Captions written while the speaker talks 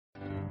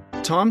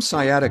Tom's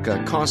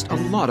sciatica caused a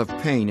lot of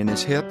pain in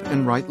his hip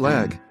and right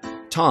leg.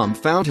 Tom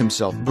found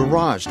himself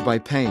barraged by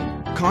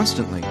pain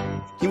constantly.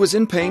 He was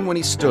in pain when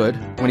he stood,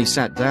 when he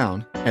sat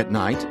down, at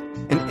night,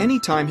 and any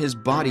time his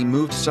body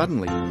moved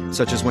suddenly,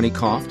 such as when he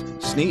coughed,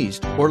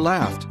 sneezed, or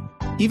laughed.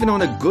 Even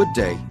on a good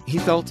day, he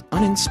felt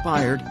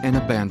uninspired and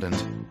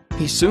abandoned.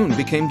 He soon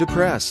became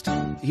depressed.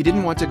 He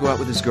didn't want to go out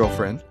with his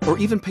girlfriend or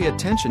even pay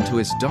attention to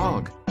his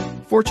dog.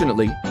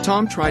 Fortunately,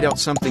 Tom tried out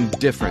something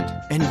different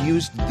and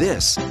used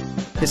this.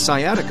 His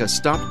sciatica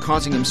stopped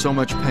causing him so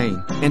much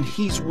pain, and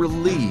he's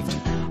relieved.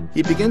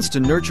 He begins to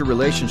nurture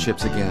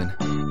relationships again.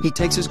 He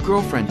takes his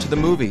girlfriend to the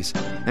movies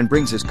and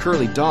brings his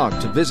curly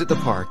dog to visit the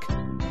park.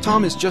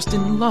 Tom is just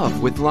in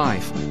love with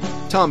life.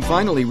 Tom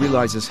finally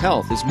realizes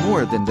health is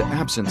more than the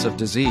absence of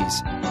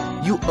disease.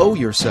 You owe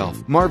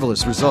yourself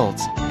marvelous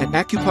results at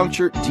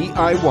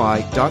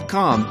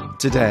AcupunctureDIY.com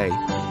today.